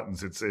many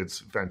buttons. It's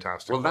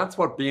fantastic. Well, that's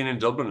what being in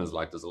Dublin is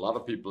like. There's a lot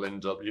of people in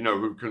Dublin,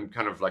 who can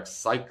kind of like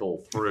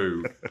cycle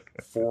through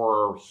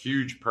 4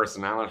 huge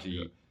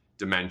personality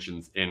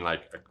dimensions in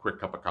like a quick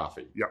cup of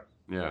coffee.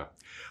 Yeah.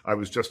 I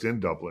was just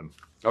in Dublin.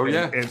 Oh,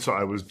 yeah. And so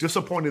I was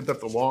disappointed that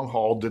the long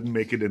haul didn't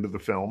make it into the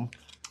film.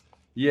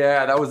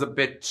 Yeah, that was a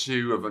bit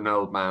too of an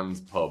old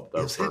man's pub,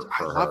 though.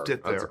 I loved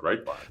it there. That's a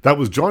great one. That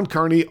was John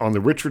Carney on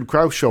The Richard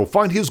Crouse Show.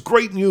 Find his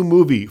great new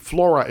movie,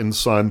 Flora and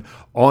Son,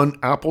 on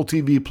Apple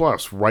TV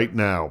Plus right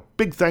now.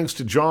 Big thanks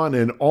to John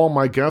and all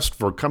my guests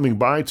for coming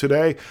by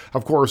today.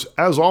 Of course,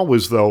 as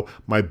always, though,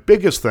 my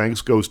biggest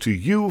thanks goes to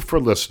you for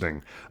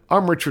listening.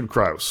 I'm Richard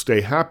Crouse.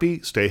 Stay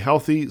happy, stay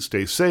healthy,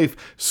 stay safe,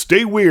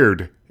 stay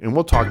weird, and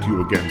we'll talk to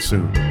you again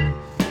soon.